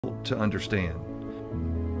to understand.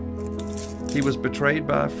 He was betrayed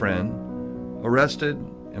by a friend, arrested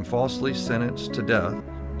and falsely sentenced to death.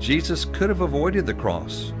 Jesus could have avoided the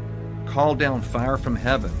cross, called down fire from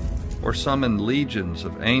heaven, or summoned legions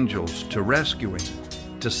of angels to rescue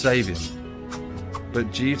him, to save him.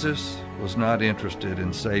 But Jesus was not interested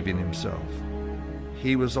in saving himself.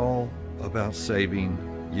 He was all about saving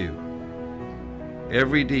you.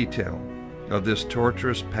 Every detail of this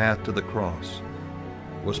torturous path to the cross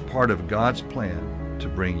was part of God's plan to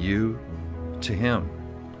bring you to Him.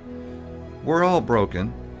 We're all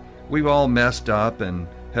broken. We've all messed up and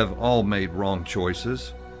have all made wrong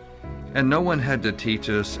choices. And no one had to teach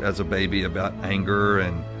us as a baby about anger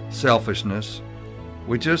and selfishness.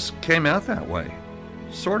 We just came out that way,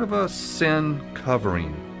 sort of a sin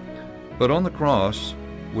covering. But on the cross,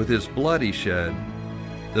 with His blood He shed,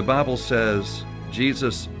 the Bible says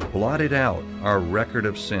Jesus blotted out our record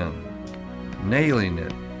of sin, nailing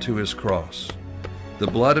it to His cross. The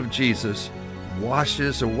blood of Jesus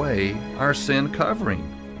washes away our sin covering.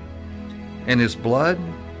 And His blood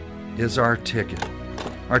is our ticket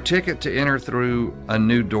to enter through a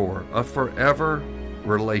new door, a forever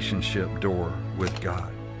relationship door with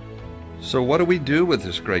God. So what do we do with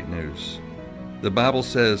this great news? The Bible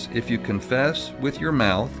says if you confess with your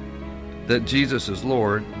mouth that Jesus is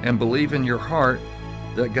Lord and believe in your heart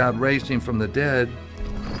that God raised Him from the dead,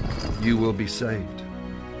 you will be saved.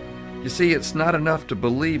 You see, it's not enough to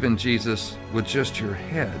believe in Jesus with just your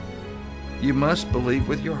head. You must believe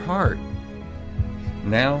with your heart.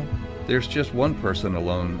 Now, there's just one person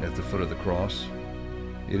alone at the foot of the cross.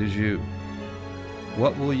 It is you.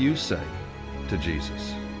 What will you say to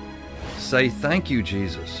Jesus? Say, "Thank you,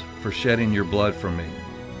 Jesus, for shedding your blood for me.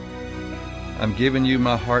 I'm giving you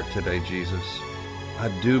my heart today, Jesus. I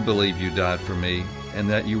do believe you died for me and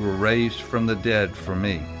that you were raised from the dead for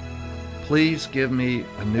me. Please give me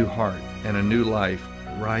a new heart and a new life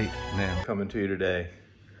right now." Coming to you today.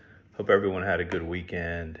 Hope everyone had a good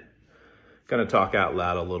weekend. Going to talk out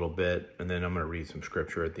loud a little bit, and then I'm going to read some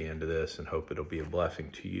scripture at the end of this and hope it'll be a blessing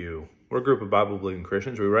to you. We're a group of Bible-believing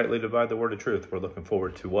Christians. We rightly divide the word of truth. We're looking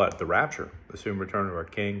forward to what? The rapture, the soon return of our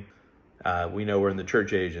King. We know we're in the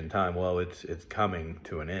church age and time. Well, it's coming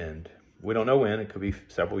to an end. We don't know when. It could be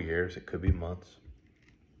several years. It could be months.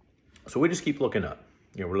 So we just keep looking up.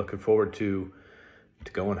 We're looking forward to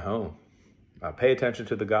going home. Pay attention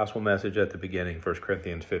to the gospel message at the beginning, 1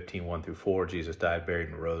 Corinthians 15, 1-4. Jesus died, buried,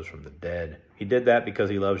 and rose from the dead. He did that because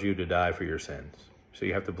He loves you to die for your sins. So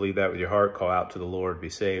you have to believe that with your heart, call out to the Lord, be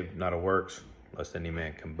saved, not of works, lest any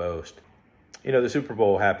man can boast. The Super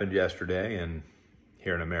Bowl happened yesterday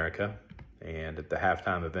here in America, and at the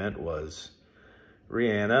halftime event was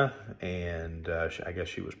Rihanna, and I guess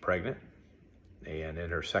she was pregnant and in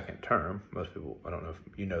her second term. Most people, I don't know if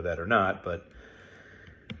you know that or not, but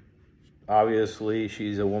obviously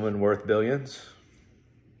she's a woman worth billions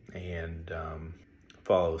and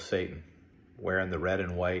follows Satan. Wearing the red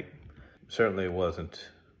and white certainly wasn't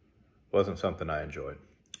something I enjoyed.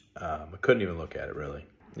 I couldn't even look at it, really.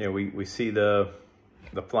 We see the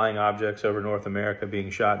flying objects over North America being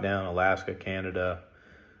shot down, Alaska, Canada,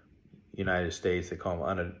 United States. They call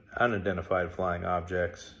them unidentified flying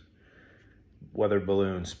objects, weather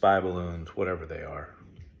balloons, spy balloons, whatever they are.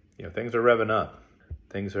 Things are revving up.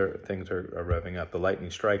 Things are revving up. The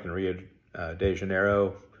lightning strike in Rio de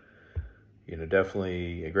Janeiro,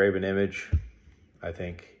 definitely a graven image. I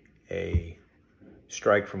think a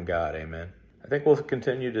strike from God, amen. I think we'll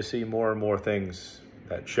continue to see more and more things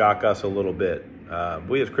that shock us a little bit.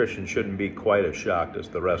 We as Christians shouldn't be quite as shocked as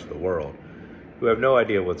the rest of the world, who have no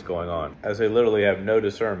idea what's going on, as they literally have no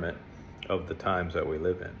discernment of the times that we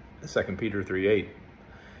live in. 2 Peter 3:8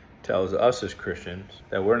 tells us as Christians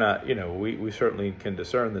that we're not, we certainly can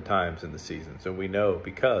discern the times and the seasons, and we know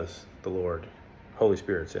because the Lord, Holy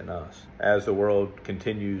Spirit's in us. As the world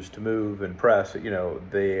continues to move and press,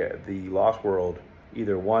 the lost world,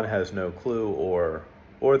 either one has no clue or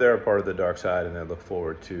they're a part of the dark side and they look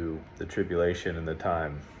forward to the tribulation and the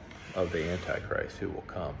time of the Antichrist who will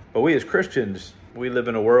come. But we as Christians, we live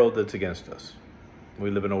in a world that's against us.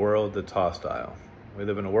 We live in a world that's hostile. We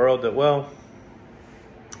live in a world that,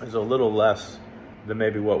 is a little less than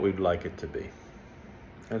maybe what we'd like it to be.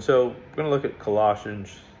 And so we're going to look at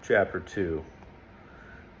Colossians chapter 2,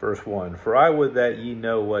 verse 1. "For I would that ye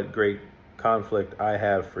know what great conflict I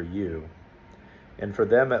have for you, and for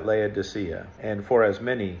them at Laodicea, and for as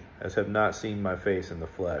many as have not seen my face in the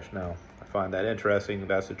flesh." Now, I find that interesting.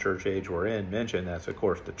 That's the church age we're in. Mentioned, that's of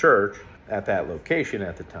course the church at that location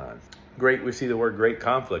at the time. Great, we see the word great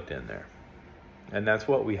conflict in there. And that's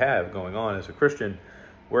what we have going on as a Christian.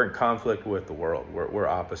 We're in conflict with the world. We're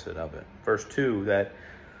opposite of it. Verse 2, that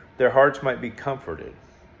their hearts might be comforted,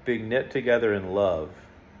 being knit together in love,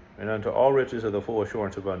 and unto all riches of the full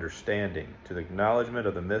assurance of understanding, to the acknowledgement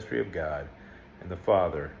of the mystery of God and the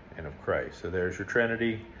Father and of Christ. So there's your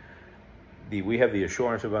Trinity. We have the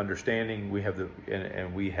assurance of understanding. We have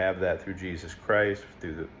and we have that through Jesus Christ,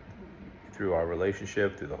 through our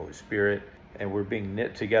relationship, through the Holy Spirit, and we're being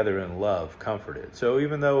knit together in love, comforted. So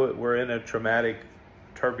even though we're in a traumatic,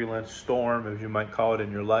 turbulent storm, as you might call it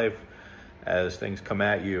in your life, as things come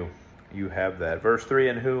at you, you have that. Verse 3,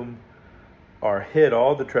 in whom are hid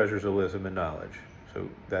all the treasures of wisdom and knowledge. So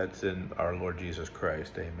that's in our Lord Jesus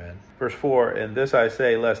Christ. Amen. Verse 4, and this I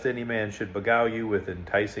say, lest any man should beguile you with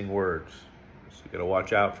enticing words. So you got to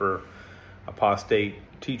watch out for apostate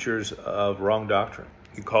teachers of wrong doctrine.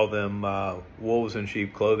 You call them wolves in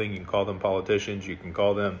sheep clothing. You can call them politicians. You can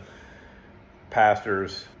call them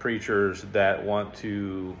pastors, preachers that want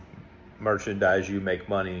to merchandise you, make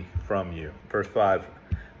money from you. Verse 5,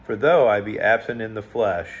 for though I be absent in the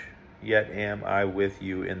flesh, yet am I with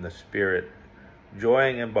you in the spirit,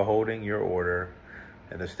 joying in beholding your order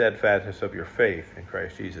and the steadfastness of your faith in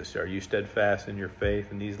Christ Jesus. Are you steadfast in your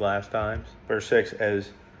faith in these last times? Verse 6,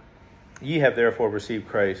 as ye have therefore received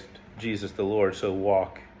Christ Jesus the Lord, so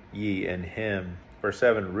walk ye in him. Verse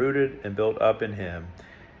 7, rooted and built up in him,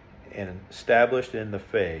 and established in the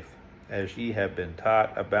faith, as ye have been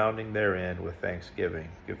taught, abounding therein with thanksgiving.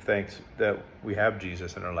 Give thanks that we have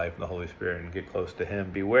Jesus in our life and the Holy Spirit, and get close to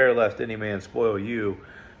him. Beware lest any man spoil you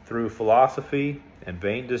through philosophy and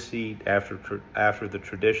vain deceit, after the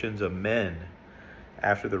traditions of men,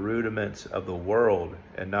 after the rudiments of the world,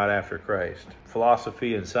 and not after Christ.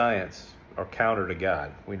 Philosophy and science are counter to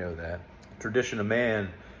God. We know that. Tradition of man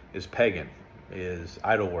is pagan, is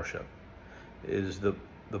idol worship, is the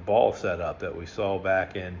Baal setup that we saw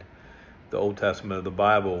back in the Old Testament of the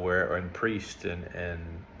Bible, where and priests and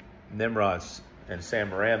Nimrod and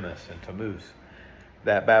Semiramis and Tammuz,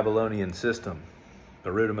 that Babylonian system,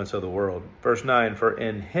 the rudiments of the world. Verse 9, for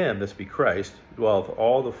in him, this be Christ, dwelleth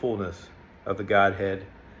all the fullness of the Godhead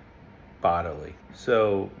bodily.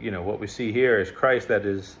 So, what we see here is Christ that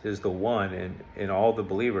is the one in all the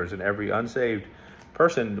believers, and every unsaved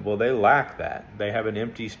person, well, they lack that. They have an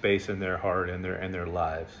empty space in their heart and their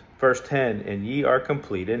lives. Verse 10, and ye are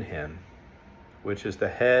complete in him, which is the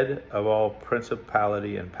head of all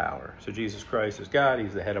principality and power. So Jesus Christ is God.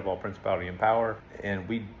 He's the head of all principality and power. And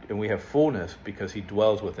we have fullness because he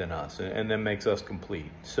dwells within us and then makes us complete.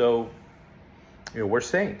 So, we're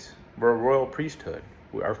saints. We're a royal priesthood.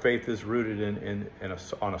 Our faith is rooted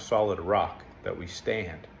on a solid rock that we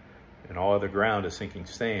stand. And all other ground is sinking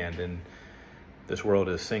sand. And this world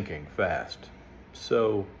is sinking fast.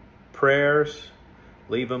 So prayers,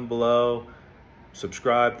 leave them below.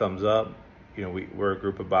 Subscribe, thumbs up. We're a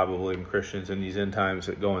group of Bible-believing Christians in these end times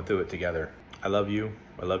that going through it together. I love you.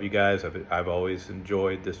 I love you guys. I've always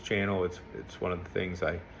enjoyed this channel. It's one of the things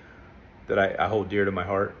that I hold dear to my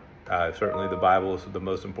heart. Certainly the Bible is the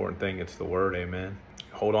most important thing. It's the Word. Amen.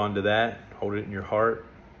 Hold on to that. Hold it in your heart.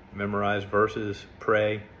 Memorize verses.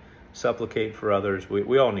 Pray. Supplicate for others.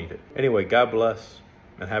 We all need it. Anyway, God bless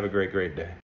and have a great, great day.